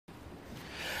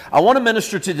I want to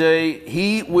minister today,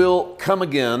 He will come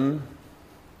again.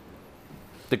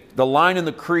 The line in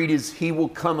the creed is, He will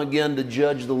come again to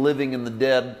judge the living and the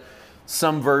dead.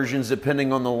 Some versions,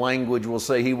 depending on the language, will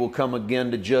say He will come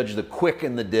again to judge the quick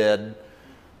and the dead.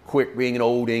 Quick being an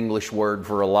old English word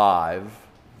for alive.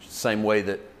 Same way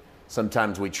that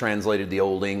sometimes we translated the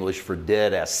Old English for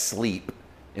dead as sleep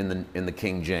in the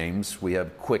King James. We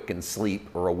have quick and sleep,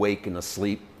 or awake and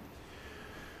asleep.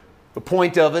 The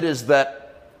point of it is that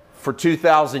for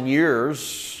 2,000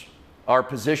 years, our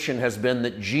position has been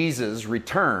that Jesus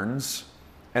returns,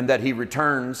 and that He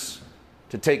returns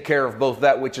to take care of both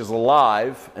that which is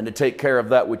alive and to take care of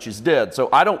that which is dead. So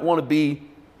I don't want to be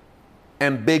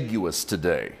ambiguous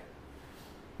today.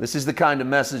 This is the kind of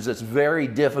message that's very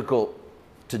difficult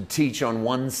to teach on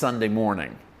one Sunday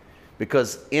morning,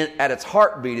 because at its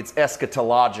heartbeat, it's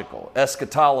eschatological.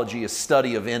 Eschatology is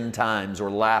study of end times or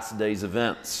last days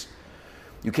events.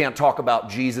 You can't talk about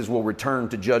Jesus will return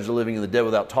to judge the living and the dead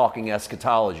without talking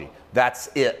eschatology. That's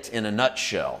it in a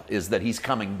nutshell, is that He's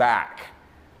coming back.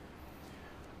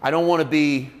 I don't want to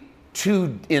be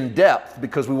too in depth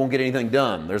because we won't get anything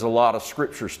done. There's a lot of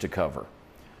scriptures to cover.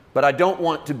 But I don't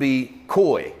want to be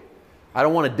coy. I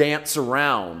don't want to dance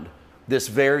around this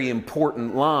very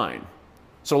important line.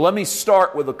 So let me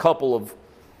start with a couple of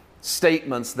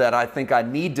statements that I think I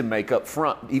need to make up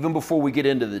front, even before we get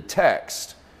into the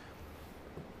text.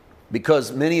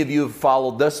 Because many of you have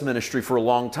followed this ministry for a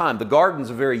long time. The Garden's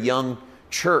a very young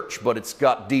church, but it's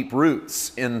got deep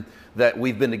roots in that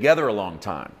we've been together a long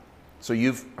time. So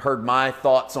you've heard my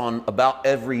thoughts on about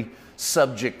every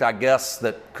subject, I guess,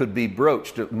 that could be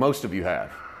broached. Most of you have.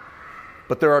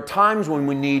 But there are times when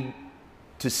we need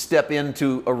to step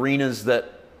into arenas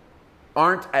that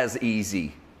aren't as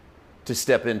easy to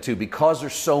step into because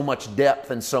there's so much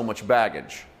depth and so much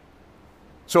baggage.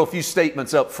 So a few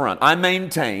statements up front. I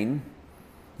maintain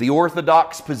the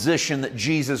orthodox position that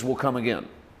Jesus will come again.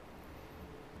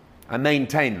 I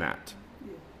maintain that.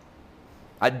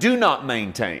 I do not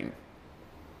maintain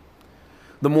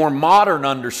the more modern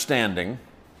understanding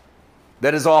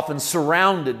that is often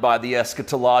surrounded by the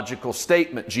eschatological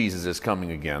statement, Jesus is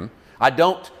coming again. I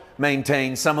don't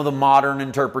maintain some of the modern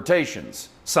interpretations,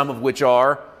 some of which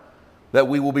are that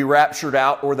we will be raptured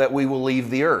out or that we will leave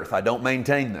the earth. I don't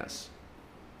maintain this.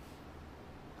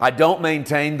 I don't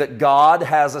maintain that God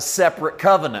has a separate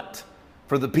covenant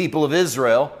for the people of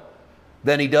Israel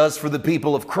than He does for the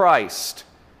people of Christ,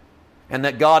 and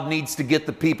that God needs to get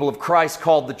the people of Christ,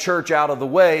 called the church, out of the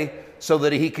way so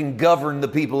that He can govern the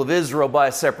people of Israel by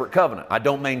a separate covenant. I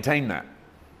don't maintain that.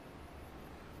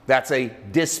 That's a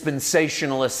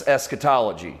dispensationalist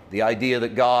eschatology, the idea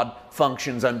that God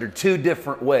functions under two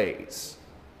different ways.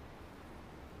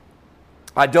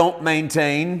 I don't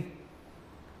maintain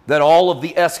that all of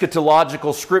the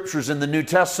eschatological scriptures in the New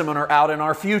Testament are out in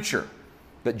our future.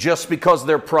 That just because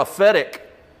they're prophetic,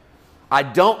 I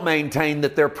don't maintain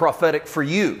that they're prophetic for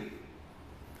you.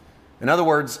 In other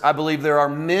words, I believe there are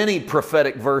many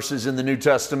prophetic verses in the New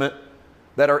Testament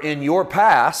that are in your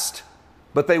past,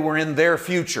 but they were in their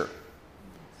future.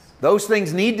 Those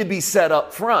things need to be set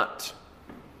up front,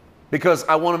 because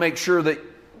I want to make sure that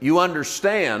you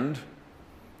understand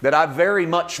that I very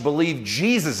much believe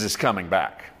Jesus is coming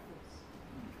back.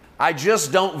 I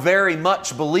just don't very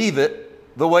much believe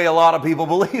it the way a lot of people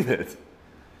believe it.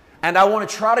 And I want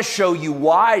to try to show you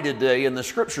why today in the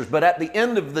scriptures. But at the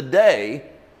end of the day,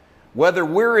 whether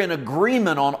we're in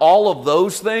agreement on all of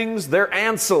those things, they're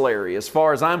ancillary as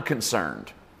far as I'm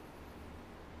concerned.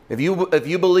 If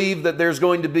you believe that there's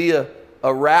going to be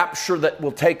a rapture that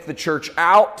will take the church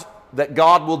out, that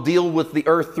God will deal with the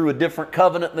earth through a different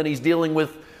covenant than He's dealing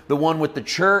with the one with the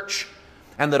church,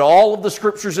 and that all of the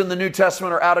scriptures in the New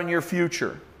Testament are out in your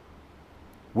future,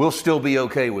 we'll still be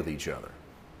okay with each other.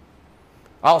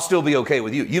 I'll still be okay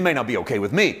with you. You may not be okay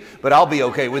with me, but I'll be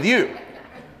okay with you.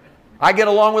 I get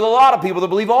along with a lot of people that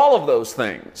believe all of those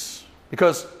things,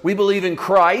 because we believe in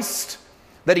Christ,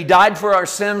 that He died for our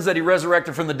sins, that He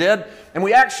resurrected from the dead, and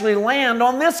we actually land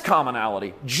on this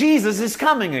commonality. Jesus is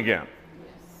coming again.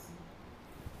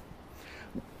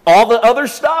 All the other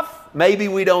stuff, maybe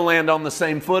we don't land on the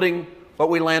same footing, but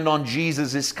we land on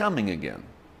Jesus is coming again.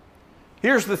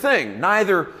 Here's the thing,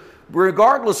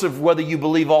 regardless of whether you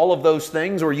believe all of those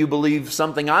things or you believe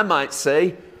something I might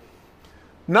say,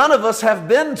 none of us have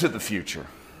been to the future.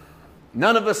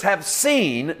 None of us have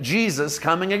seen Jesus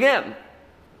coming again.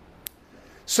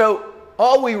 So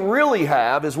all we really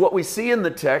have is what we see in the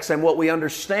text and what we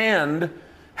understand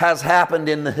has happened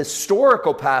in the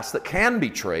historical past that can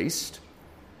be traced.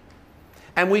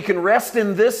 And we can rest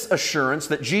in this assurance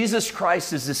that Jesus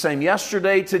Christ is the same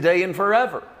yesterday, today, and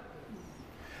forever.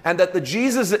 and that the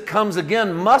Jesus that comes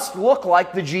again must look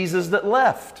like the Jesus that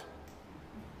left.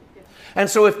 And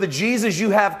so if the Jesus you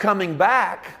have coming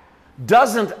back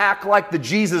doesn't act like the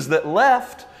Jesus that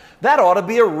left, that ought to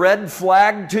be a red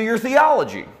flag to your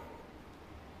theology.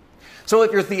 So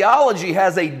if your theology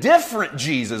has a different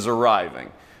Jesus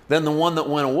arriving than the one that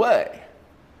went away,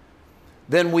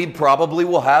 then we probably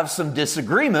will have some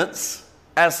disagreements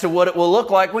as to what it will look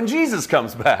like when Jesus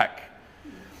comes back.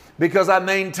 Because I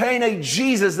maintain a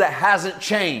Jesus that hasn't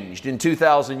changed in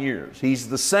 2,000 years. He's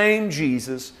the same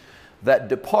Jesus that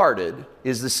departed,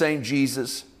 is the same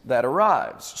Jesus that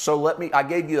arrives. So I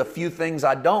gave you a few things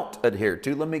I don't adhere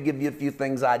to. Let me give you a few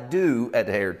things I do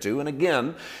adhere to. And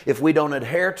again, if we don't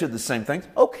adhere to the same things,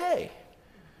 okay.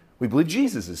 We believe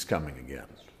Jesus is coming again.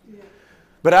 Yeah.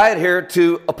 But I adhere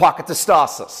to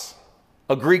apokatastasis,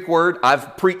 a Greek word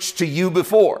I've preached to you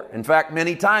before. In fact,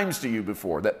 many times to you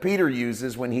before, that Peter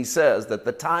uses when he says that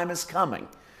the time is coming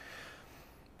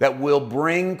that will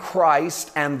bring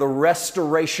Christ and the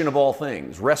restoration of all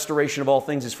things. Restoration of all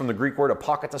things is from the Greek word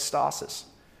apokatastasis.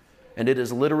 And it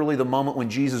is literally the moment when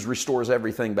Jesus restores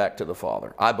everything back to the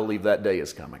Father. I believe that day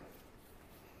is coming.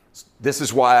 This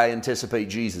is why I anticipate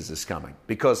Jesus is coming.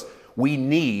 Because we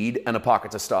need an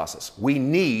apokatastasis. We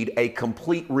need a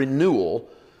complete renewal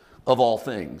of all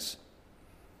things.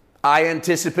 I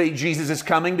anticipate Jesus is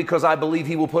coming because I believe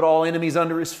He will put all enemies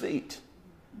under His feet.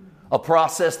 A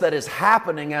process that is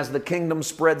happening as the kingdom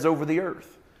spreads over the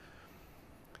earth.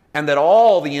 And that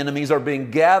all the enemies are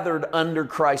being gathered under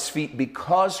Christ's feet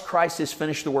because Christ has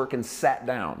finished the work and sat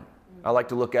down. I like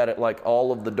to look at it like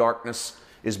all of the darkness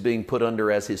is being put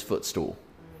under as His footstool.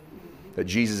 That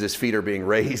Jesus' feet are being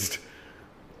raised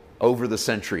over the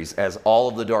centuries as all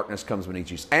of the darkness comes beneath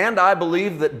Jesus. And I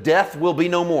believe that death will be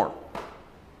no more.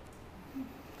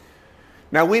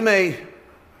 Now we may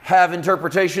have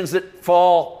interpretations that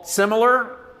fall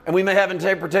similar, and we may have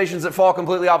interpretations that fall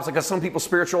completely opposite, because some people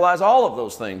spiritualize all of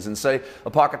those things and say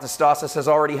apokatastasis has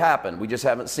already happened. We just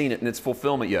haven't seen it in its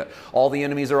fulfillment yet. All the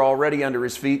enemies are already under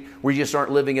His feet. We just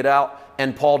aren't living it out.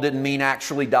 And Paul didn't mean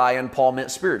actually dying. Paul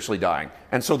meant spiritually dying.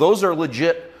 And so those are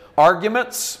legit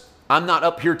arguments. I'm not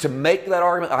up here to make that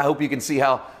argument. I hope you can see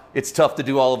how it's tough to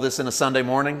do all of this in a Sunday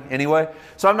morning anyway.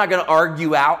 So I'm not going to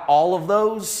argue out all of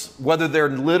those, whether they're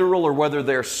literal or whether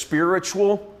they're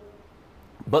spiritual.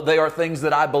 But they are things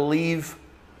that I believe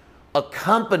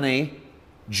accompany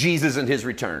Jesus and His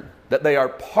return. That they are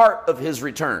part of His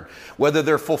return. Whether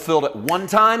they're fulfilled at one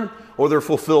time or they're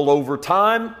fulfilled over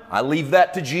time, I leave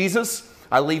that to Jesus.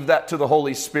 I leave that to the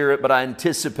Holy Spirit, but I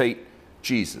anticipate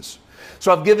Jesus.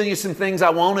 So I've given you some things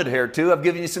I won't adhere to. I've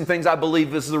given you some things I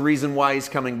believe this is the reason why He's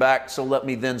coming back. So let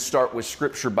me then start with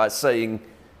Scripture by saying,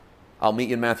 I'll meet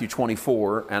you in Matthew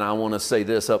 24, and I want to say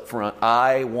this up front.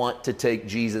 I want to take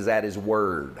Jesus at His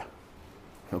word.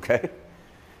 Okay?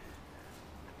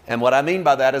 And what I mean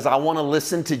by that is I want to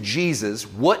listen to Jesus.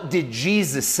 What did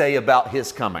Jesus say about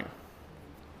His coming?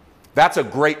 That's a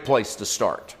great place to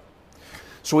start.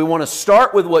 So we want to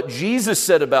start with what Jesus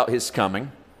said about His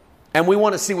coming. And we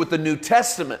want to see what the New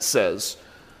Testament says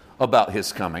about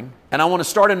His coming. And I want to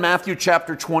start in Matthew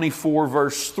chapter 24,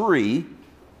 verse 3.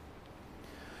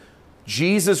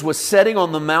 Jesus was sitting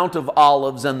on the Mount of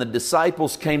Olives, and the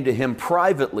disciples came to Him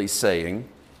privately, saying,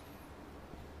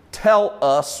 "Tell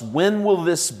us, when will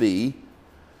this be?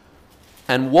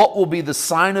 And what will be the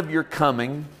sign of your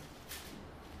coming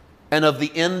and of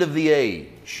the end of the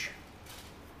age?"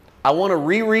 I want to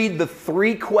reread the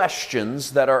three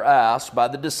questions that are asked by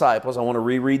the disciples. I want to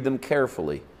reread them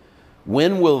carefully.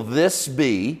 When will this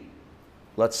be?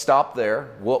 Let's stop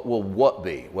there. What will what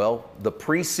be? Well, the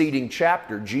preceding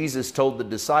chapter, Jesus told the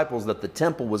disciples that the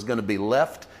temple was going to be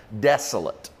left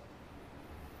desolate.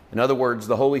 In other words,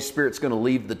 the Holy Spirit's going to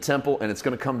leave the temple and it's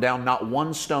going to come down. Not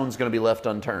one stone's going to be left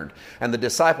unturned. And the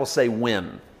disciples say,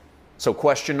 when? So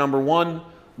question number one,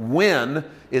 when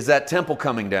is that temple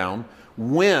coming down?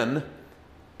 When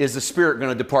is the Spirit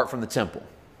going to depart from the temple?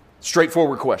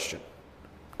 Straightforward question.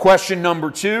 Question number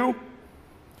two,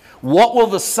 what will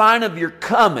the sign of your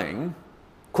coming?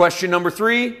 Question number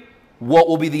three, what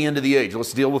will be the end of the age?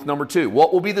 Let's deal with number two.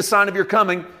 What will be the sign of your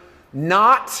coming?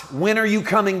 Not when are you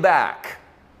coming back?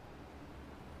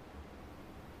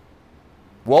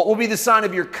 What will be the sign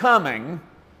of your coming?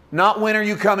 Not when are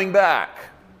you coming back?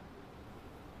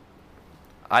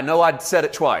 I know I said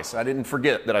it twice. I didn't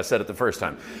forget that I said it the first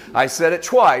time. I said it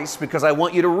twice because I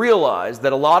want you to realize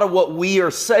that a lot of what we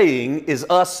are saying is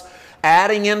us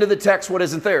adding into the text what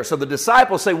isn't there. So the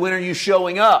disciples say, when are you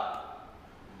showing up?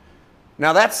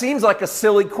 Now that seems like a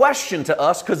silly question to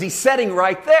us because He's sitting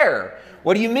right there.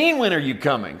 What do you mean, when are you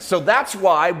coming? So that's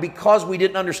why, because we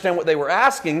didn't understand what they were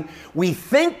asking, we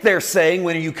think they're saying,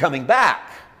 when are you coming back?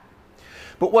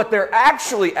 But what they're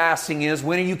actually asking is,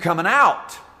 when are you coming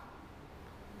out?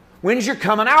 When's your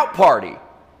coming out party?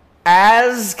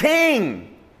 As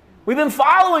king. We've been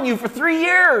following you for 3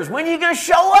 years. When are you going to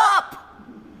show up?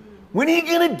 When are you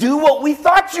going to do what we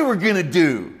thought you were going to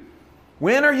do?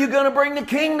 When are you going to bring the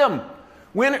kingdom?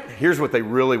 Here's what they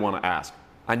really want to ask.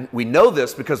 We know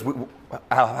this because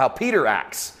how Peter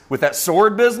acts with that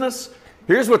sword business.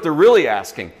 Here's what they're really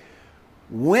asking.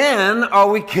 When are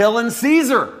we killing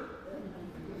Caesar?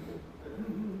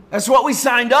 That's what we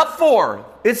signed up for.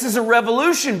 This is a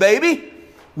revolution, baby.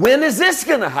 When is this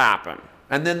going to happen?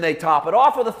 And then they top it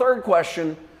off with a third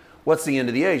question. What's the end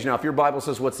of the age? Now, if your Bible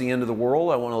says what's the end of the world,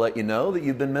 I want to let you know that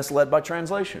you've been misled by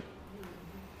translation.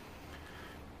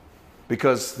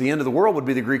 Because the end of the world would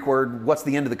be the Greek word, what's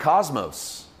the end of the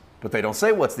cosmos? But they don't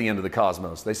say what's the end of the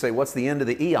cosmos. They say what's the end of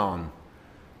the eon?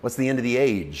 What's the end of the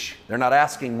age? They're not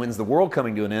asking when's the world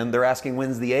coming to an end. They're asking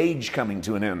when's the age coming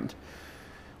to an end.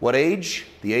 What age?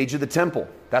 The age of the temple.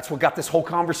 That's what got this whole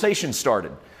conversation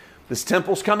started. This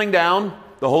temple's coming down.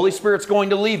 The Holy Spirit's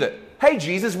going to leave it. Hey,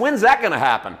 Jesus, when's that going to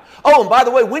happen? Oh, and by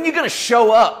the way, when are you going to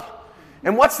show up?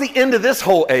 And what's the end of this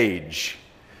whole age?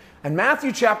 And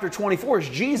Matthew chapter 24 is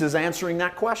Jesus answering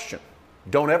that question.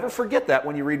 Don't ever forget that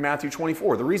when you read Matthew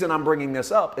 24. The reason I'm bringing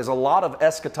this up is a lot of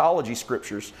eschatology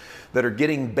scriptures that are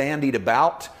getting bandied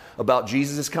about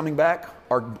Jesus coming back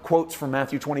are quotes from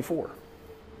Matthew 24.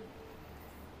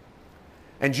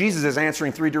 And Jesus is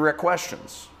answering 3 direct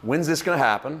questions. When's this going to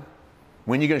happen?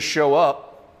 When are you going to show up?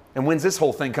 And when's this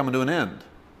whole thing coming to an end?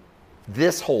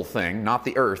 This whole thing, not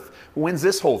the earth. When's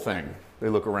this whole thing? They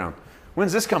look around.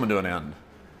 When's this coming to an end?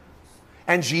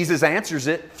 And Jesus answers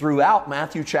it throughout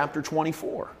Matthew chapter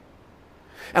 24.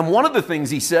 And one of the things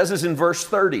he says is in verse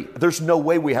 30. There's no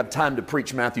way we have time to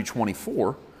preach Matthew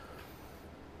 24.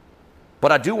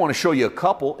 But I do want to show you a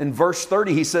couple. In verse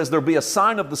 30, he says, there'll be a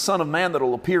sign of the Son of Man that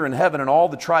will appear in heaven, and all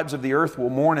the tribes of the earth will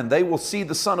mourn, and they will see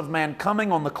the Son of Man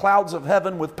coming on the clouds of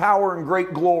heaven with power and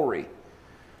great glory.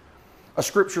 A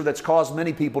scripture that's caused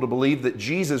many people to believe that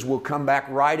Jesus will come back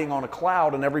riding on a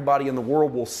cloud, and everybody in the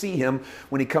world will see him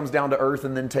when he comes down to earth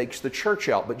and then takes the church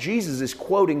out. But Jesus is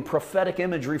quoting prophetic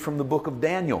imagery from the book of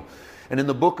Daniel. And in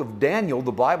the book of Daniel,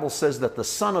 the Bible says that the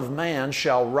Son of Man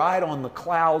shall ride on the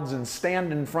clouds and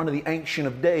stand in front of the Ancient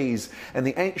of Days. And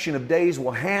the Ancient of Days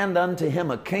will hand unto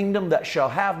him a kingdom that shall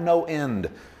have no end.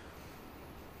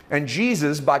 And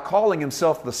Jesus, by calling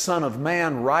himself the Son of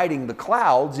Man riding the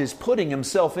clouds, is putting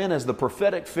himself in as the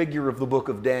prophetic figure of the book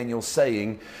of Daniel,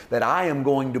 saying that I am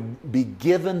going to be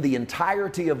given the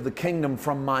entirety of the kingdom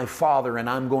from my Father, and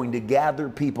I'm going to gather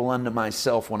people unto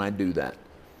myself when I do that.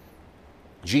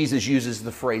 Jesus uses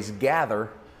the phrase gather,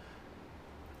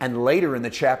 and later in the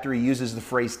chapter he uses the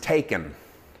phrase taken.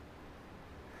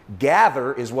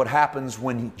 Gather is what happens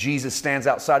when Jesus stands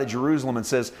outside of Jerusalem and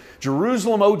says,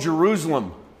 Jerusalem, oh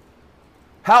Jerusalem,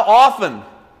 how often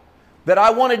that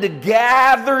I wanted to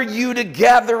gather you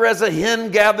together as a hen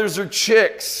gathers her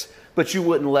chicks, but you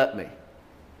wouldn't let me.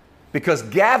 Because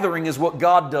gathering is what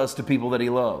God does to people that he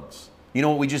loves. You know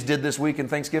what we just did this week in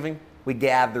Thanksgiving? We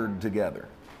gathered together.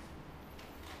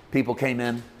 People came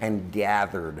in and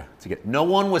gathered together. No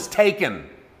one was taken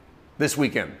this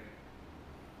weekend.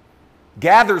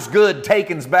 Gather's good,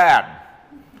 taken's bad.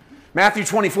 Matthew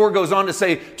 24 goes on to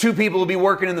say 2 people will be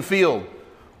working in the field.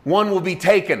 1 will be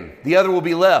taken, the other will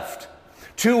be left.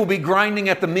 2 will be grinding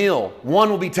at the mill. 1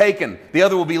 will be taken, the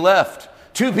other will be left.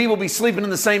 2 people will be sleeping in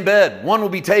the same bed. 1 will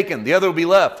be taken, the other will be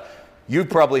left. You've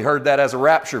probably heard that as a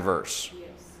rapture verse. Yes.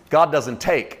 God doesn't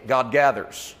take, God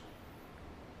gathers.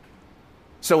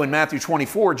 So in Matthew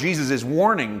 24, Jesus is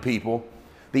warning people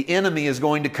the enemy is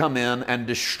going to come in and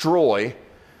destroy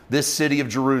this city of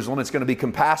Jerusalem. It's going to be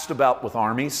compassed about with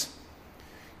armies.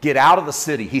 Get out of the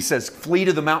city. He says, flee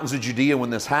to the mountains of Judea when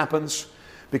this happens,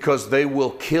 because they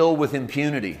will kill with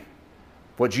impunity.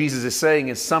 What Jesus is saying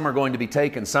is some are going to be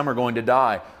taken, some are going to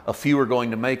die, a few are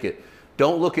going to make it.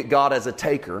 Don't look at God as a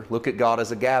taker, look at God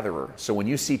as a gatherer. So when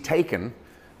you see taken,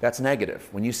 that's negative.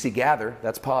 When you see gather,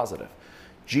 that's positive.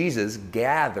 Jesus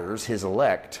gathers his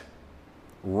elect.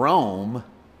 Rome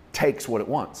takes what it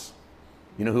wants.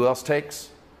 You know who else takes?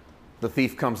 The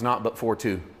thief comes not but for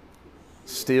to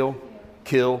steal,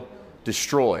 kill,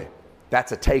 destroy.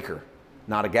 That's a taker,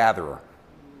 not a gatherer.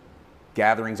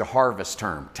 Gathering's a harvest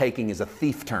term. Taking is a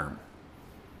thief term.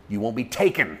 You won't be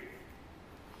taken.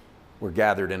 We're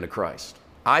gathered into Christ.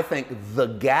 I think the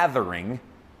gathering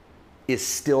is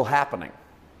still happening.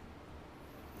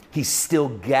 He's still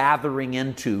gathering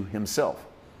into himself.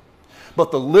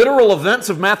 But the literal events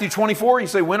of Matthew 24, you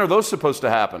say, when are those supposed to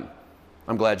happen?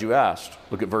 I'm glad you asked.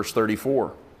 Look at verse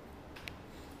 34.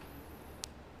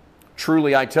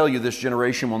 Truly, I tell you, this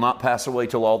generation will not pass away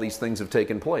till all these things have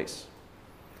taken place.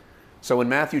 So in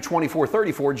Matthew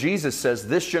 24:34, Jesus says,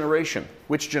 this generation,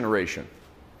 which generation?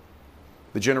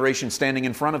 The generation standing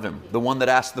in front of him, the one that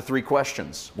asked the three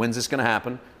questions. When's this going to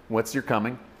happen? What's your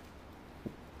coming?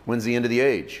 When's the end of the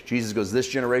age? Jesus goes, this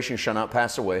generation shall not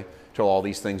pass away till all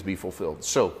these things be fulfilled.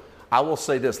 So I will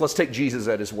say this. Let's take Jesus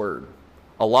at his word.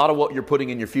 A lot of what you're putting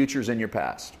in your future is in your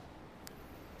past.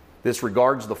 This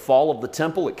regards the fall of the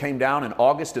temple. It came down in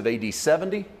August of AD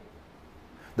 70.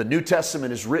 The New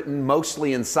Testament is written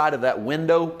mostly inside of that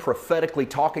window, prophetically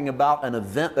talking about an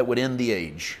event that would end the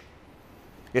age.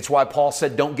 It's why Paul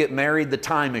said, don't get married, the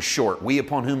time is short. We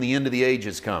upon whom the end of the age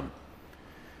has come.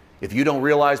 If you don't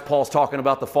realize Paul's talking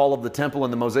about the fall of the temple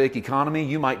and the Mosaic economy,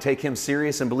 you might take him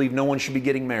serious and believe no one should be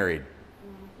getting married.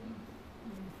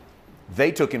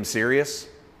 They took him serious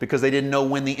because they didn't know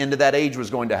when the end of that age was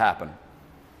going to happen.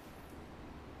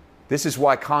 This is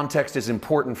why context is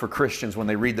important for Christians when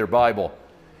they read their Bible,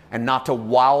 and not to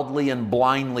wildly and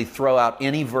blindly throw out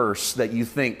any verse that you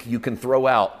think you can throw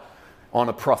out on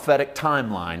a prophetic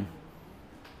timeline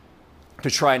to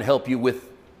try and help you with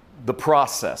the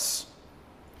process.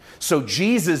 So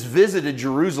Jesus visited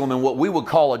Jerusalem in what we would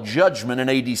call a judgment in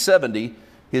AD 70.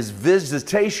 His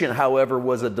visitation, however,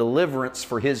 was a deliverance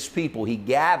for his people. He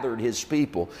gathered his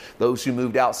people, those who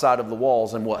moved outside of the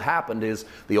walls. And what happened is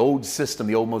the old system,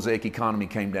 the old Mosaic economy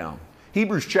came down.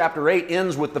 Hebrews chapter 8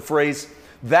 ends with the phrase,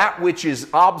 that which is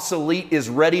obsolete is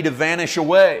ready to vanish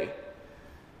away.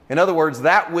 In other words,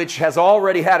 that which has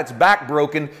already had its back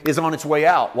broken is on its way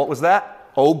out. What was that?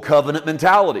 Old covenant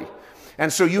mentality.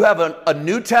 And so you have a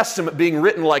New Testament being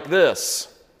written like this.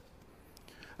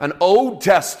 An old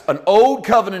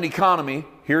covenant economy.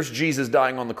 Here's Jesus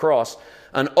dying on the cross.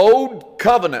 An old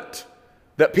covenant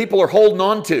that people are holding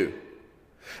on to.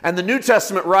 And the New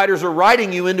Testament writers are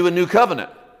writing you into a new covenant.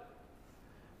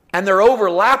 And they're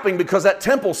overlapping because that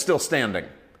temple's still standing.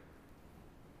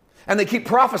 And they keep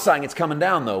prophesying it's coming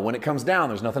down, though. When it comes down,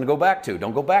 there's nothing to go back to.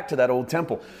 Don't go back to that old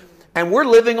temple. And we're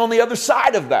living on the other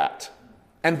side of that.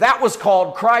 And that was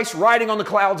called Christ riding on the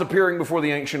clouds, appearing before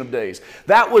the Ancient of Days.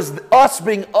 That was us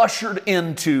being ushered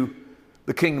into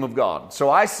the kingdom of God. So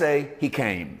I say he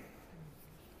came.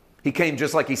 He came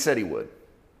just like he said he would.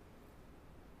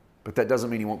 But that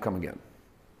doesn't mean he won't come again.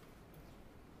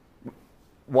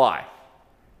 Why?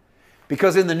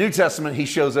 Because in the New Testament, he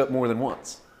shows up more than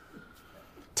once.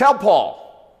 Tell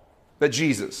Paul that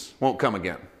Jesus won't come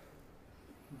again.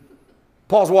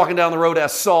 Paul's walking down the road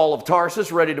as Saul of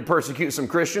Tarsus, ready to persecute some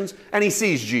Christians, and he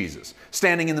sees Jesus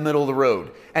standing in the middle of the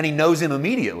road, and he knows him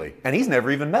immediately, and he's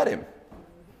never even met him.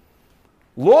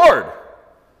 Lord,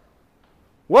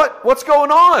 what's going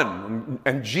on?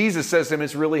 And Jesus says to him,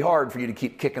 it's really hard for you to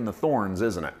keep kicking the thorns,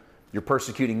 isn't it? You're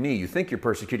persecuting me. You think you're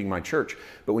persecuting my church,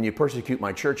 but when you persecute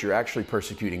my church, you're actually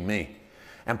persecuting me.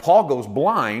 And Paul goes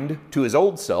blind to his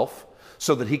old self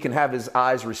so that he can have his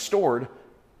eyes restored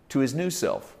to his new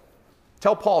self.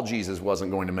 Tell Paul Jesus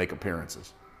wasn't going to make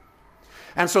appearances.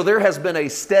 And so there has been a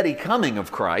steady coming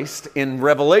of Christ in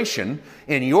Revelation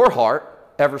in your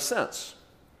heart ever since.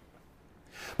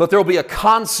 But there will be a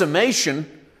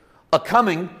consummation, a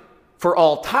coming for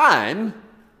all time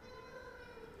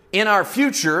in our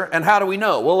future. And how do we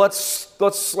know? Well, let's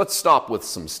stop with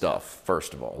some stuff,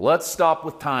 first of all. Let's stop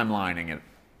with timelining it.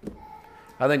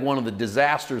 I think one of the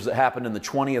disasters that happened in the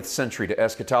 20th century to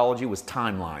eschatology was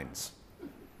timelines.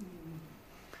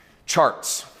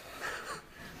 Charts.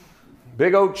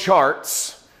 Big old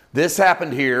charts. This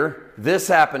happened here. This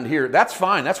happened here. That's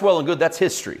fine. That's well and good. That's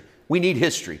history. We need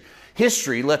history.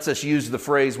 History lets us use the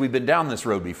phrase, we've been down this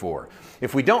road before.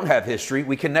 If we don't have history,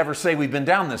 we can never say we've been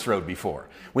down this road before.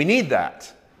 We need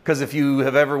that. Because if you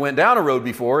have ever went down a road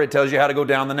before, it tells you how to go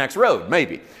down the next road,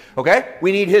 maybe. Okay?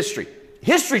 We need history.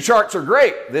 History charts are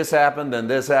great. This happened, then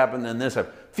this happened, then this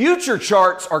happened. Future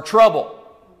charts are trouble.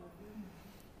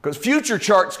 Because future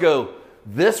charts go,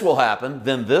 this will happen,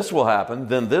 then this will happen,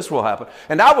 then this will happen.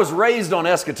 And I was raised on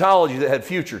eschatology that had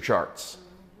future charts.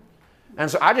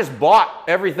 And so I just bought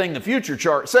everything the future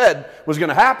chart said was going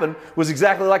to happen was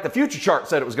exactly like the future chart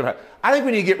said it was going to happen. I think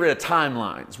we need to get rid of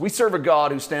timelines. We serve a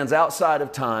God who stands outside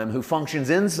of time, who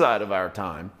functions inside of our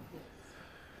time.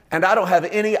 And I don't have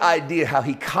any idea how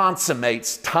he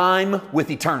consummates time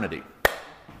with eternity.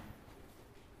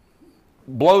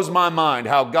 Blows my mind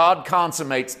how God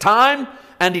consummates time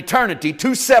and eternity,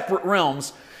 two separate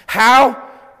realms. How,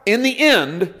 in the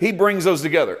end, he brings those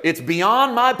together. It's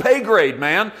beyond my pay grade,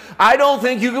 man. I don't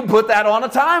think you can put that on a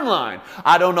timeline.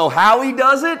 I don't know how he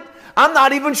does it. I'm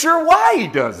not even sure why he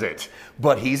does it.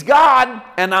 But he's God,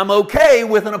 and I'm okay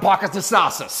with an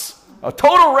apokatastasis, a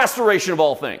total restoration of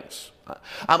all things.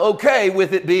 I'm okay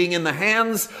with it being in the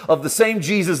hands of the same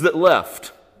Jesus that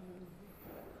left.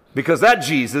 Because that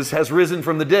Jesus has risen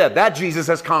from the dead. That Jesus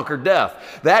has conquered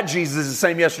death. That Jesus is the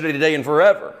same yesterday, today, and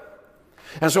forever.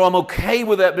 And so I'm okay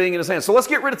with that being in his hands. So let's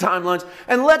get rid of timelines,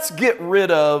 and let's get rid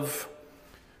of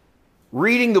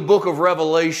reading the book of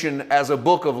Revelation as a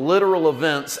book of literal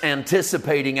events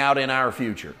anticipating out in our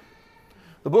future.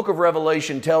 The book of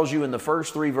Revelation tells you in the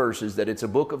first 3 verses that it's a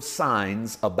book of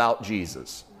signs about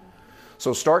Jesus.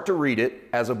 So start to read it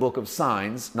as a book of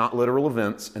signs, not literal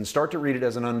events, and start to read it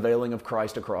as an unveiling of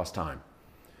Christ across time.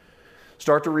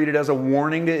 Start to read it as a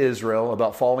warning to Israel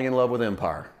about falling in love with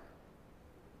empire.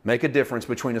 Make a difference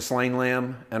between a slain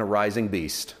lamb and a rising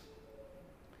beast.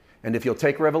 And if you'll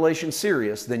take Revelation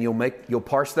serious, then you'll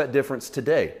parse that difference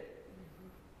today.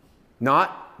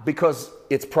 Not because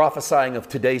it's prophesying of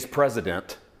today's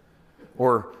president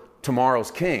or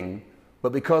tomorrow's king,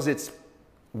 but because it's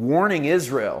warning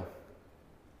Israel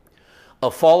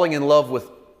of falling in love with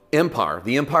empire.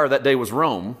 The empire that day was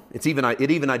Rome. It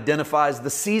even identifies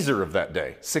the Caesar of that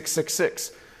day,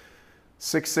 666.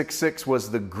 666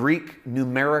 was the Greek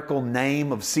numerical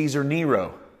name of Caesar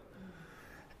Nero.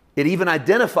 It even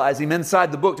identifies him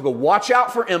inside the book to go, watch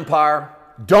out for empire,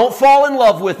 don't fall in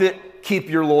love with it, keep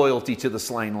your loyalty to the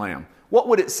slain lamb. What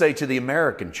would it say to the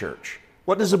American church?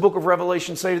 What does the book of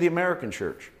Revelation say to the American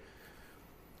church?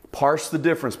 Parse the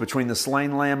difference between the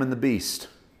slain lamb and the beast.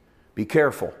 Be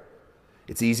careful.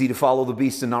 It's easy to follow the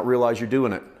beast and not realize you're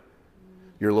doing it.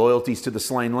 Your loyalty's to the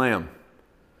slain lamb.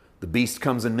 The beast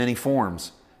comes in many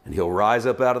forms, and he'll rise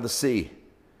up out of the sea.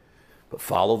 But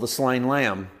follow the slain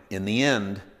lamb. In the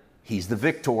end, he's the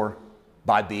victor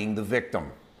by being the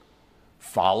victim.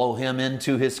 Follow him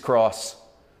into his cross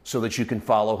so that you can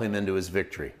follow him into his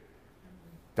victory.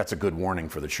 That's a good warning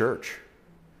for the church.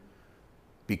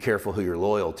 Be careful who you're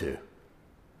loyal to,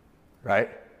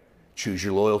 right? Choose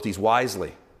your loyalties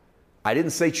wisely. I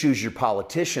didn't say choose your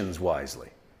politicians wisely.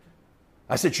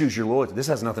 I said choose your loyalty. This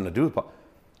has nothing to do with politics.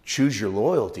 Choose your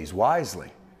loyalties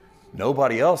wisely.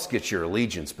 Nobody else gets your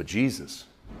allegiance but Jesus.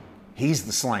 He's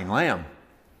the slain lamb,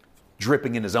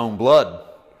 dripping in his own blood,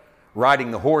 riding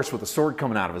the horse with a sword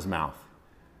coming out of his mouth.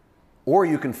 Or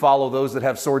you can follow those that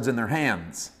have swords in their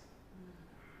hands.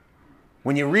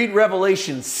 When you read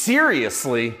Revelation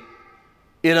seriously,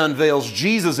 it unveils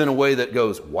Jesus in a way that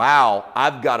goes, wow,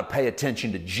 I've got to pay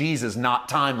attention to Jesus, not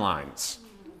timelines.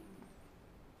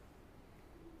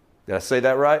 Did I say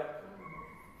that right?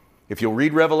 If you'll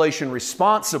read Revelation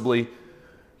responsibly,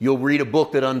 you'll read a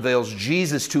book that unveils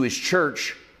Jesus to his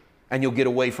church, and you'll get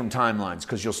away from timelines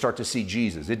because you'll start to see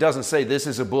Jesus. It doesn't say this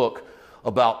is a book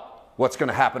about what's going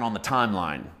to happen on the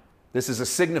timeline. This is a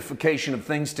signification of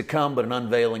things to come, but an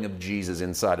unveiling of Jesus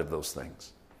inside of those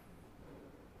things.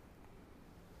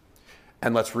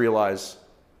 And let's realize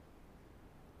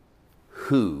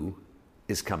who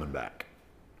is coming back.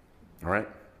 All right?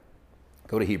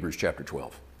 Go to Hebrews chapter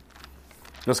 12.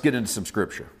 Let's get into some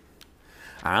scripture.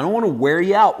 I don't want to wear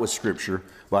you out with scripture,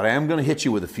 but I am going to hit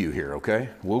you with a few here, okay?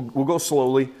 We'll go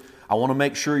slowly. I want to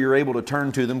make sure you're able to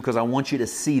turn to them because I want you to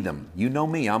see them. You know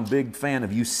me, I'm a big fan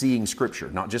of you seeing scripture,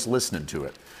 not just listening to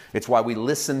it. It's why we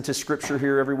listen to scripture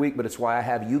here every week, but it's why I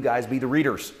have you guys be the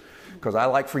readers, because I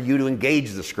like for you to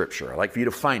engage the scripture. I like for you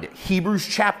to find it. Hebrews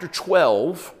chapter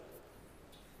 12.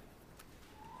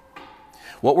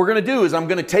 What we're going to do is I'm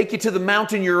going to take you to the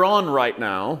mountain you're on right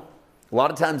now. A lot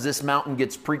of times this mountain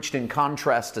gets preached in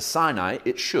contrast to Sinai.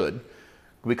 It should,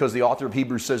 because the author of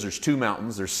Hebrews says there's 2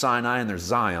 mountains. There's Sinai and there's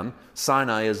Zion.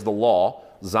 Sinai is the law.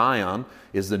 Zion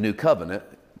is the new covenant.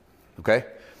 Okay?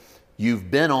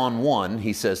 You've been on one,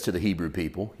 he says to the Hebrew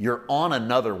people. You're on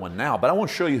another one now. But I want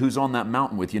to show you who's on that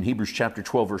mountain with you in Hebrews chapter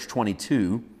 12, verse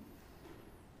 22.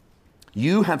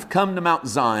 You have come to Mount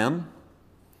Zion,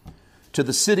 to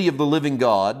the city of the living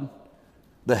God,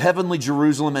 the heavenly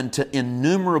Jerusalem, and to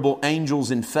innumerable angels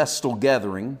in festal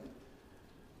gathering,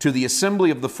 to the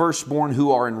assembly of the firstborn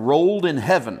who are enrolled in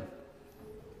heaven.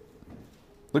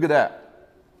 Look at that.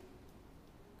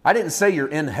 I didn't say you're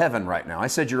in heaven right now. I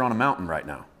said you're on a mountain right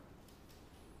now.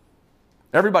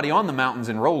 Everybody on the mountain's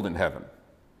enrolled in heaven.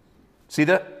 See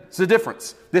that? It's the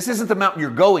difference. This isn't the mountain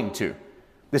you're going to.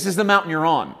 This is the mountain you're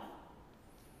on.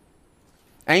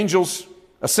 Angels,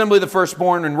 assembly of the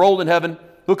firstborn, enrolled in heaven.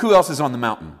 Look who else is on the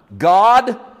mountain.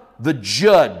 God, the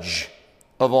judge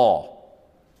of all.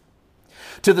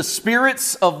 To the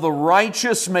spirits of the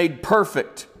righteous made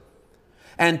perfect,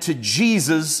 and to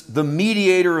Jesus, the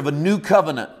mediator of a new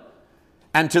covenant,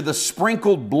 and to the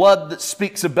sprinkled blood that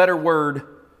speaks a better word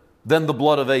than the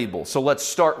blood of Abel. So let's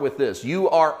start with this. You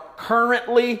are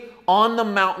currently on the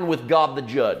mountain with God the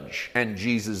judge and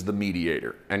Jesus the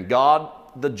mediator. And God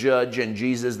the judge and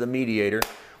Jesus the mediator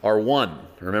are one.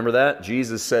 Remember that?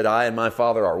 Jesus said, I and my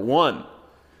Father are one.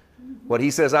 What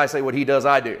he says, I say. What he does,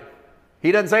 I do.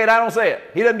 He doesn't say it, I don't say it.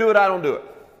 He doesn't do it, I don't do it.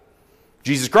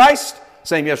 Jesus Christ,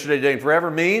 same yesterday, today, and forever,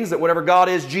 means that whatever God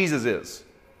is, Jesus is.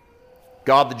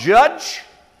 God the judge,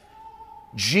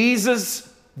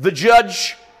 Jesus the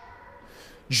judge.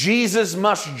 Jesus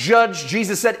must judge.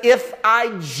 Jesus said, if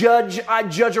I judge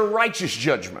a righteous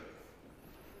judgment.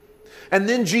 And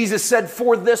then Jesus said,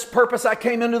 for this purpose I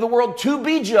came into the world to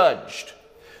be judged,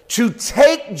 to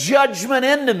take judgment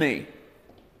into me,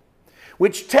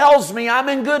 which tells me I'm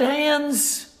in good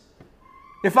hands.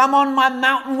 If I'm on my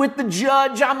mountain with the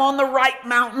judge, I'm on the right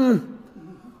mountain.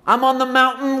 I'm on the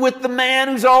mountain with the man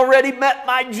who's already met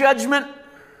my judgment.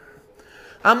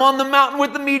 I'm on the mountain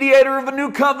with the mediator of a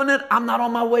new covenant. I'm not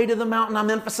on my way to the mountain.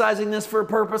 I'm emphasizing this for a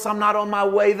purpose. I'm not on my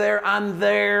way there. I'm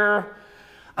there.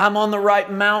 I'm on the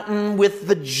right mountain with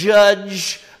the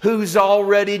judge who's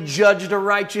already judged a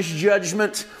righteous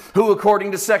judgment, who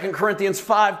according to 2 Corinthians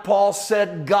 5, Paul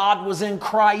said God was in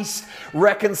Christ,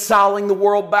 reconciling the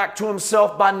world back to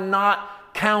himself by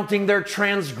not counting their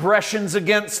transgressions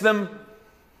against them.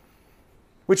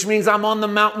 Which means I'm on the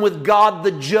mountain with God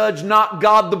the judge, not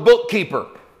God the bookkeeper.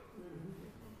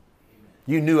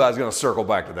 You knew I was going to circle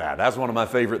back to that. That's one of my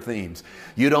favorite themes.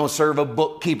 You don't serve a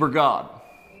bookkeeper God.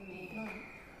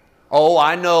 Oh,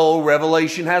 I know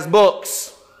Revelation has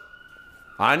books.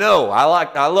 I know. I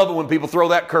love it when people throw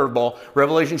that curveball.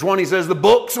 Revelation 20 says the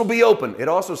books will be open. It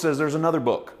also says there's another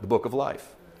book, the book of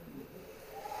life.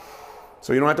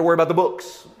 So you don't have to worry about the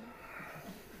books.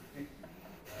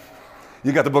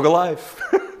 You got the book of life.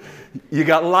 You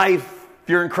got life. If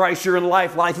you're in Christ, you're in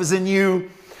life. Life is in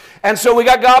you. And so we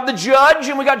got God the judge,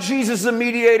 and we got Jesus the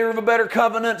mediator of a better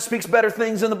covenant. Speaks better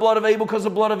things than the blood of Abel, because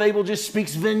the blood of Abel just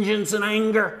speaks vengeance and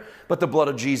anger. But the blood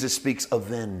of Jesus speaks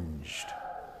avenged.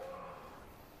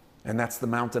 And that's the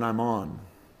mountain I'm on.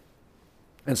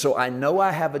 And so I know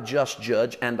I have a just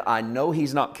judge, and I know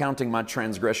he's not counting my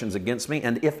transgressions against me.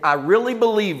 And if I really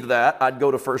believed that, I'd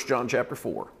go to 1 John chapter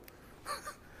 4.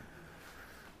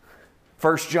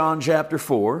 1 John chapter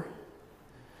 4,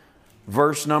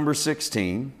 verse number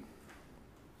 16.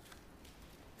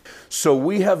 So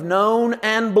we have known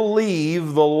and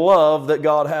believe the love that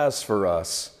God has for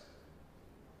us.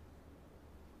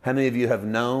 How many of you have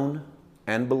known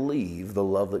and believe the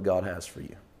love that God has for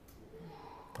you?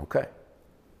 Okay.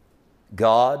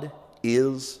 God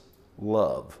is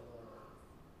love.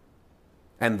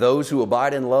 And those who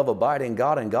abide in love abide in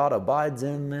God, and God abides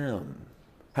in them.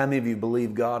 How many of you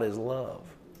believe God is love?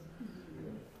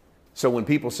 So when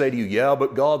people say to you, yeah,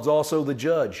 but God's also the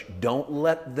judge, don't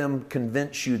let them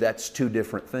convince you that's two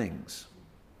different things.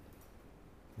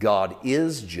 God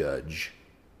is judge.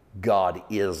 God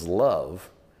is love.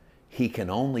 He can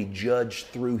only judge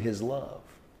through his love.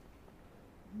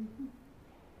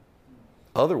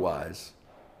 Otherwise,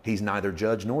 he's neither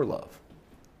judge nor love.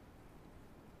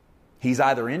 He's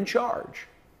either in charge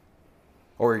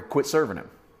or quit serving him,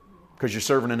 because you're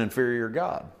serving an inferior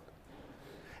God.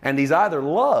 And he's either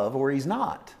love or he's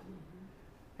not.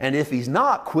 And if he's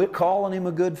not, quit calling him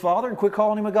a good father and quit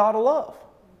calling him a God of love.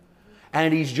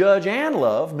 And he's judge and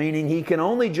love, meaning he can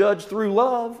only judge through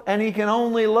love, and he can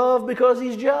only love because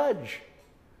he's judge.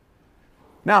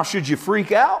 Now, should you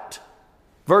freak out?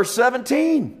 Verse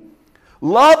 17.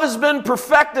 Love has been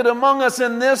perfected among us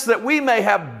in this, that we may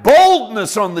have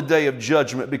boldness on the day of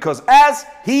judgment, because as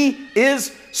he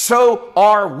is, so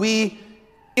are we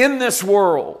in this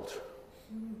world.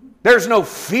 There's no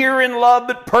fear in love,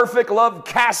 but perfect love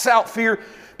casts out fear,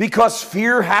 because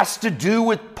fear has to do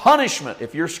with punishment.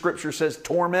 If your scripture says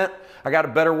torment, I got a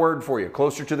better word for you,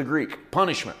 closer to the Greek,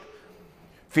 punishment.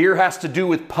 Fear has to do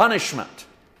with punishment.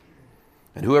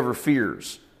 And whoever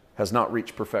fears has not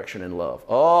reached perfection in love.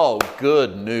 Oh,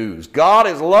 good news. God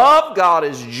is love. God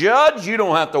is judge. You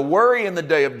don't have to worry in the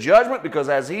day of judgment, because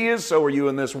as he is, so are you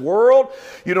in this world.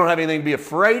 You don't have anything to be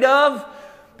afraid of.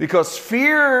 Because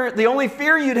fear, the only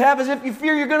fear you'd have is if you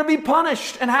fear you're going to be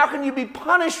punished. And how can you be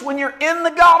punished when you're in the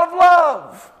God of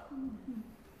love?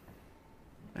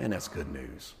 And that's good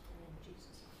news.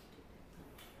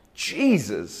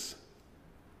 Jesus,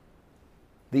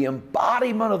 the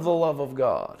embodiment of the love of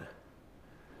God,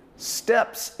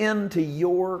 steps into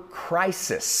your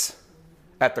crisis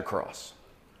at the cross.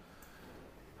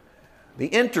 The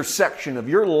intersection of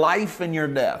your life and your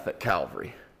death at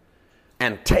Calvary.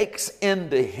 And takes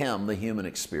into him the human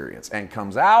experience and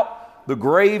comes out the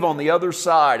grave on the other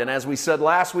side. And as we said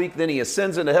last week, then he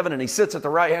ascends into heaven and he sits at the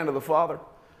right hand of the Father.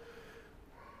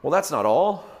 Well, that's not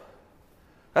all.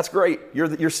 That's great.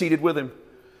 You're seated with him.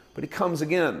 But he comes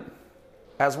again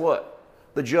as what?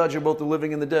 The judge of both the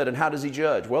living and the dead. And how does he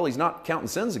judge? Well, he's not counting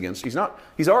sins against.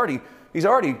 He's already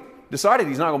decided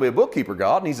he's not going to be a bookkeeper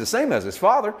God, and he's the same as his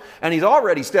Father, and he's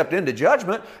already stepped into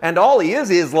judgment, and all he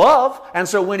is love. And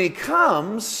so when he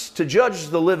comes to judge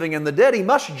the living and the dead, he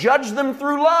must judge them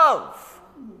through love.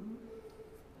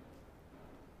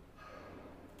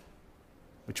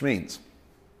 Which means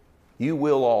you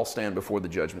will all stand before the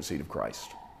judgment seat of Christ.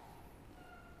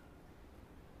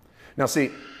 Now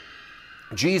see,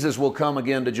 Jesus will come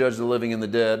again to judge the living and the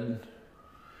dead.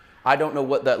 I don't know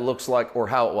what that looks like or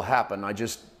how it will happen. I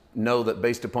just know that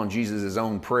based upon Jesus'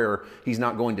 own prayer, he's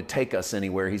not going to take us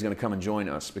anywhere. He's going to come and join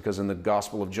us, because in the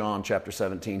Gospel of John chapter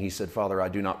 17, he said, Father, I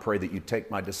do not pray that you take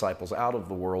my disciples out of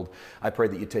the world. I pray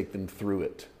that you take them through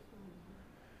it.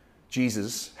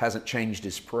 Jesus hasn't changed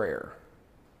his prayer.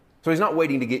 So he's not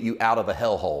waiting to get you out of a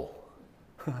hellhole.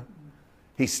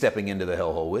 He's stepping into the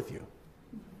hellhole with you.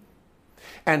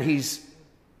 And he's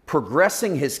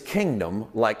progressing his kingdom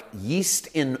like yeast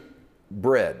in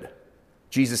bread.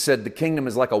 Jesus said the kingdom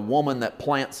is like a woman that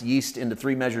plants yeast into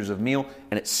 3 measures of meal,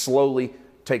 and it slowly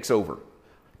takes over.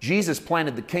 Jesus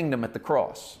planted the kingdom at the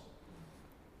cross.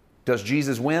 Does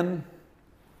Jesus win?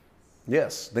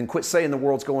 Yes. Then quit saying the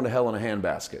world's going to hell in a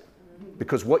handbasket.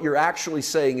 Because what you're actually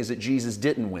saying is that Jesus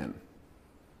didn't win.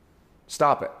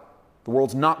 Stop it. The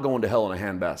world's not going to hell in a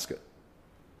handbasket.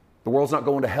 The world's not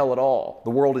going to hell at all.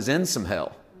 The world is in some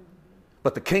hell.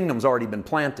 But the kingdom's already been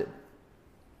planted.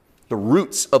 The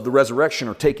roots of the resurrection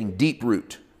are taking deep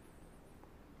root.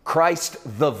 Christ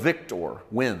the victor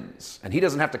wins. And he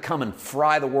doesn't have to come and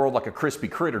fry the world like a crispy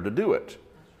critter to do it.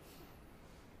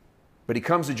 But he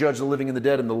comes to judge the living and the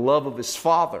dead in the love of his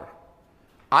Father.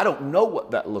 I don't know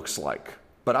what that looks like,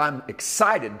 but I'm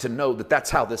excited to know that that's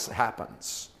how this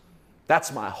happens.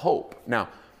 That's my hope. Now,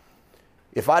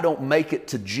 if I don't make it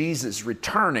to Jesus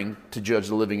returning to judge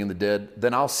the living and the dead,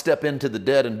 then I'll step into the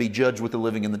dead and be judged with the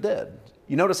living and the dead.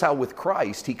 You notice how with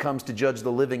Christ, he comes to judge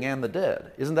the living and the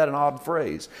dead. Isn't that an odd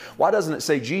phrase? Why doesn't it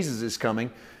say Jesus is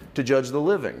coming to judge the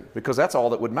living? Because that's all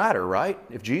that would matter, right?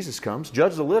 If Jesus comes,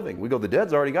 judge the living. We go, the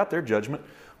dead's already got their judgment.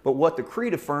 But what the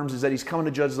creed affirms is that he's coming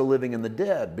to judge the living and the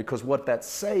dead, because what that's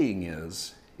saying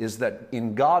is that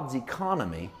in God's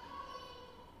economy,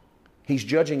 he's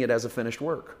judging it as a finished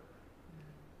work.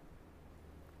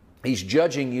 He's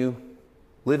judging you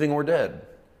living or dead.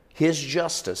 His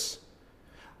justice.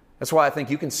 That's why I think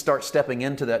you can start stepping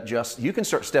into that you can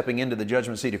start stepping into the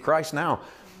judgment seat of Christ now.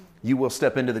 You will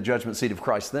step into the judgment seat of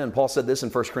Christ then. Paul said this in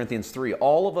 1 Corinthians 3.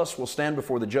 All of us will stand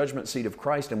before the judgment seat of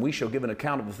Christ, and we shall give an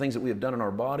account of the things that we have done in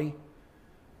our body.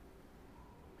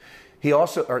 He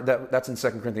also, that's in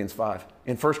 2 Corinthians 5.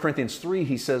 In 1 Corinthians 3,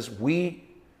 he says, we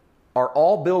are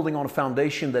all building on a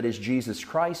foundation that is Jesus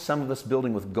Christ. Some of us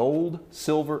building with gold,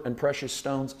 silver, and precious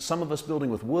stones. Some of us building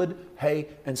with wood, hay,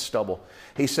 and stubble.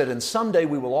 He said, and someday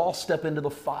we will all step into the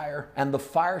fire, and the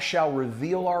fire shall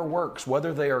reveal our works,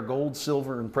 whether they are gold,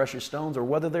 silver, and precious stones, or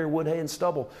whether they are wood, hay, and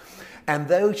stubble. And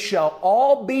those shall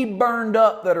all be burned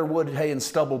up that are wood, hay, and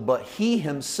stubble, but he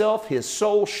himself, his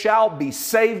soul, shall be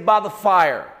saved by the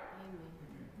fire.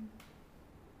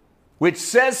 Which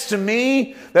says to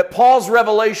me that Paul's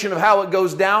revelation of how it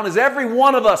goes down is every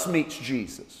one of us meets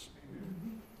Jesus.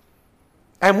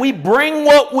 And we bring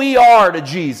what we are to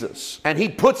Jesus. And he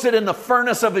puts it in the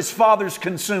furnace of his Father's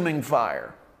consuming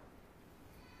fire.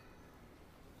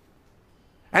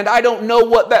 And I don't know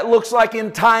what that looks like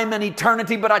in time and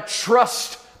eternity, but I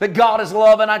trust that God is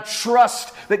love, and I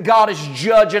trust that God is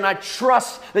judge, and I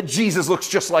trust that Jesus looks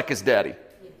just like his daddy.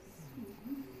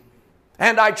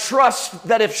 And I trust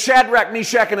that if Shadrach,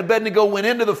 Meshach, and Abednego went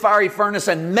into the fiery furnace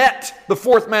and met the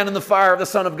fourth man in the fire of the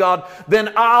Son of God,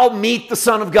 then I'll meet the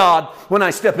Son of God when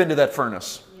I step into that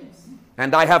furnace. Yes.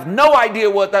 And I have no idea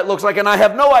what that looks like, and I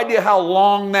have no idea how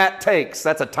long that takes.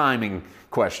 That's a timing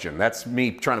question. That's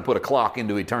me trying to put a clock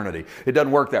into eternity. It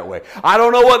doesn't work that way. I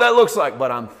don't know what that looks like,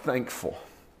 but I'm thankful.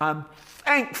 I'm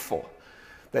thankful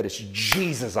that it's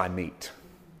Jesus I meet.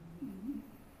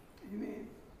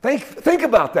 Think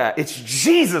about that. It's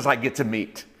Jesus I get to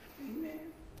meet. Amen.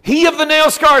 He of the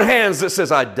nail-scarred hands that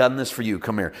says, I've done this for you.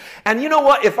 Come here. And you know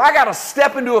what? If I got to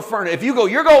step into a furnace, if you go,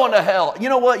 you're going to hell. You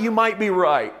know what? You might be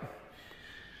right.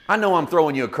 I know I'm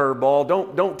throwing you a curveball.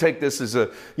 Don't take this as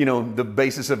the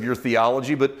basis of your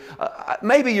theology, but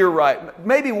maybe you're right.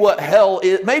 Maybe what hell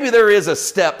is, maybe there is a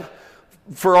step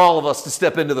for all of us to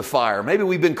step into the fire. Maybe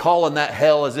we've been calling that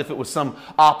hell as if it was some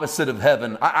opposite of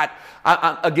heaven.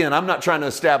 Again, I'm not trying to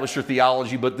establish your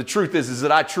theology, but the truth is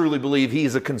that I truly believe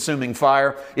he's a consuming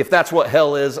fire. If that's what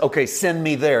hell is, okay, send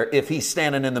me there if he's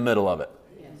standing in the middle of it.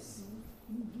 Yes.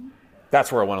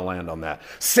 That's where I want to land on that.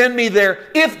 Send me there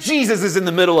if Jesus is in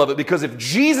the middle of it, because if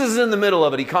Jesus is in the middle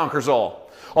of it, he conquers all.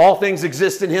 All things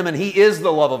exist in him, and he is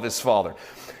the love of his Father.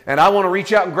 And I want to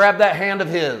reach out and grab that hand of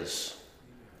his.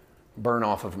 Burn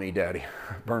off of me, Daddy.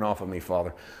 Burn off of me,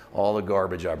 Father. All the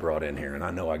garbage I brought in here, and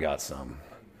I know I got some.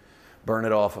 Burn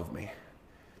it off of me.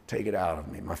 Take it out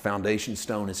of me. My foundation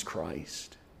stone is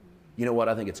Christ. You know what?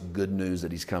 I think it's good news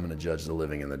that he's coming to judge the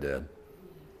living and the dead.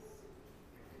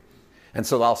 And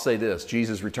so I'll say this.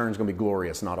 Jesus' return is going to be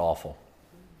glorious, not awful.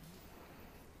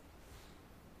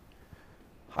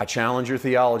 I challenge your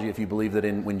theology if you believe that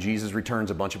when Jesus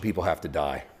returns, a bunch of people have to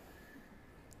die.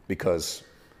 Because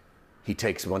he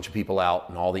takes a bunch of people out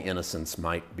and all the innocents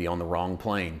might be on the wrong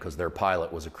plane because their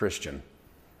pilot was a Christian.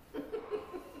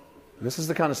 This is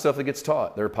the kind of stuff that gets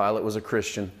taught. Their pilot was a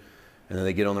Christian, and then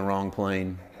they get on the wrong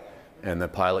plane, and the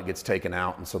pilot gets taken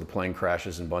out, and so the plane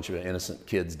crashes and a bunch of innocent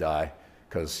kids die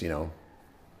because,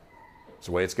 it's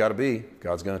the way it's got to be.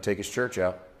 God's going to take his church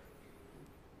out.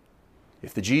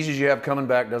 If the Jesus you have coming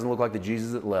back doesn't look like the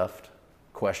Jesus that left,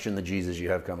 question the Jesus you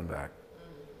have coming back.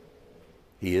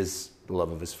 He is the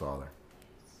love of his Father.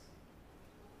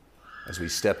 As we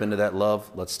step into that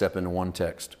love, let's step into one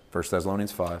text. 1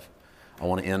 Thessalonians 5. I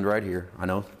want to end right here. I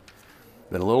know,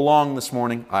 been a little long this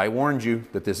morning. I warned you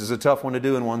that this is a tough one to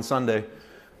do in one Sunday.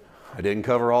 I didn't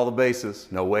cover all the bases.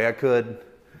 No way I could.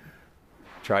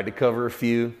 Tried to cover a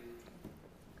few.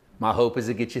 My hope is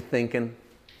to get you thinking.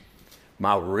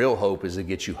 My real hope is to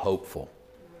get you hopeful.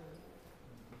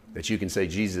 That you can say,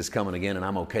 Jesus is coming again, and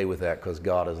I'm okay with that because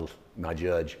God is my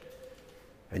judge.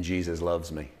 And Jesus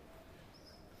loves me.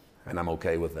 And I'm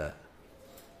okay with that.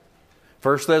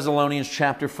 1 Thessalonians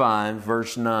chapter 5,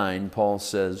 verse 9, Paul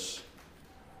says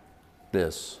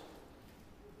this.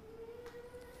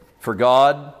 For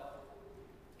God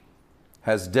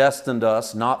has destined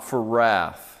us not for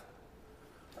wrath,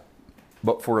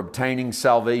 but for obtaining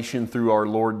salvation through our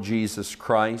Lord Jesus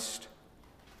Christ,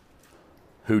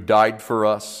 who died for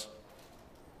us,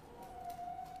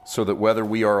 so that whether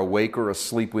we are awake or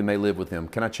asleep, we may live with him.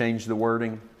 Can I change the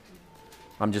wording?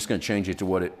 I'm just going to change it to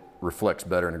what it reflects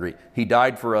better in the Greek. He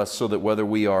died for us so that whether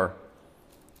we are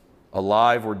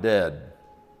alive or dead,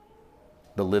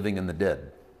 the living and the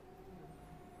dead,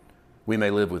 we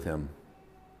may live with him.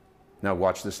 Now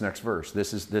watch this next verse.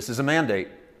 This is a mandate.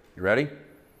 You ready?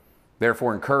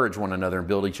 Therefore encourage one another and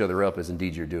build each other up as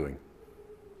indeed you're doing.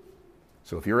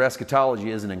 So if your eschatology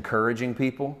isn't encouraging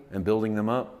people and building them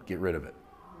up, get rid of it.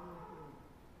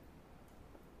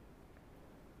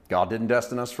 God didn't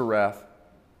destine us for wrath,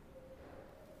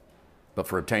 but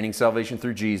for obtaining salvation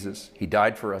through Jesus. He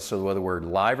died for us so that whether we're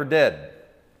alive or dead,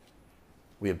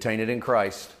 we obtain it in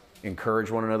Christ. Encourage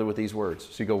one another with these words.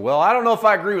 So you go, well, I don't know if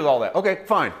I agree with all that. Okay,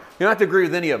 fine. You don't have to agree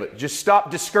with any of it. Just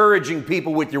stop discouraging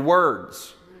people with your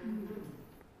words.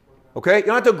 Okay? You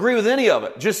don't have to agree with any of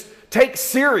it. Just take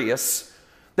serious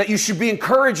that you should be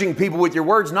encouraging people with your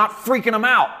words, not freaking them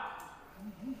out.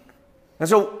 And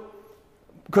so,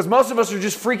 because most of us are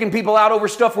just freaking people out over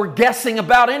stuff we're guessing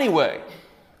about anyway.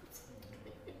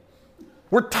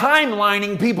 We're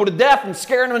timelining people to death and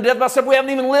scaring them to death about stuff we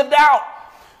haven't even lived out.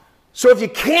 So if you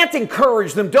can't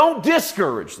encourage them, don't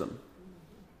discourage them.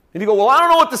 And you go, well, I don't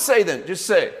know what to say then. Just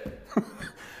say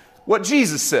what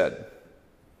Jesus said.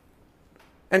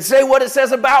 And say what it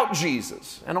says about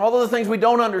Jesus. And all of the things we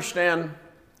don't understand,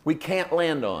 we can't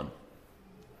land on.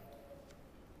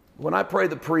 When I pray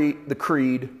the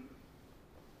creed,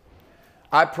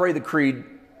 I pray the creed,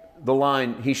 the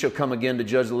line, he shall come again to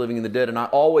judge the living and the dead. And I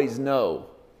always know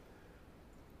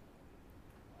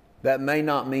that may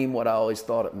not mean what I always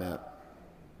thought it meant.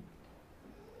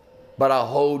 But I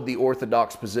hold the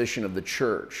orthodox position of the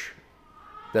church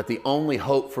that the only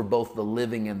hope for both the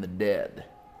living and the dead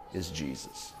is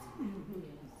Jesus.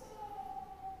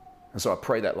 And so I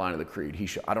pray that line of the creed.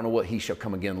 I don't know what he shall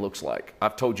come again looks like.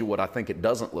 I've told you what I think it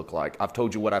doesn't look like. I've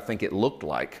told you what I think it looked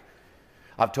like.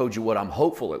 I've told you what I'm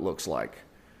hopeful it looks like.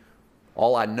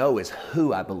 All I know is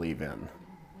who I believe in.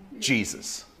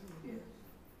 Jesus.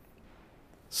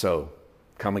 So,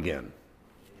 come again.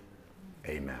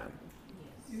 Amen.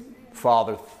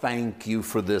 Father, thank you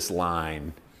for this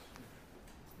line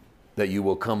that you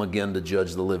will come again to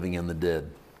judge the living and the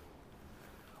dead.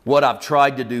 What I've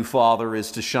tried to do, Father,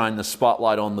 is to shine the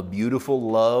spotlight on the beautiful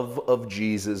love of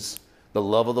Jesus, the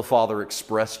love of the Father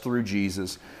expressed through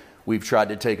Jesus. We've tried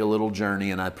to take a little journey,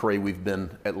 and I pray we've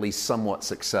been at least somewhat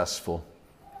successful.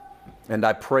 And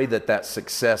I pray that that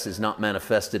success is not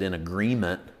manifested in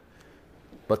agreement,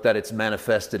 but that it's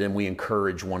manifested and we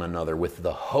encourage one another with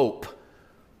the hope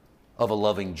of a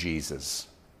loving Jesus.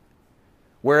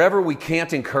 Wherever we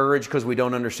can't encourage because we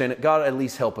don't understand it, God, at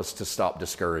least help us to stop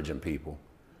discouraging people.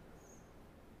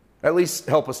 At least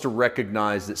help us to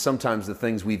recognize that sometimes the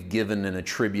things we've given and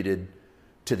attributed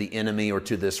to the enemy or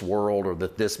to this world, or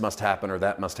that this must happen or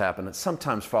that must happen, and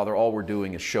sometimes, Father, all we're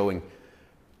doing is showing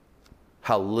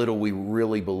how little we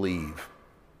really believe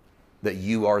that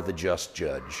you are the just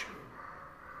judge.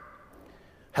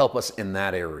 Help us in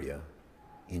that area.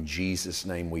 In Jesus'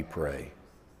 name we pray.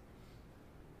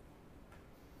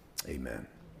 Amen.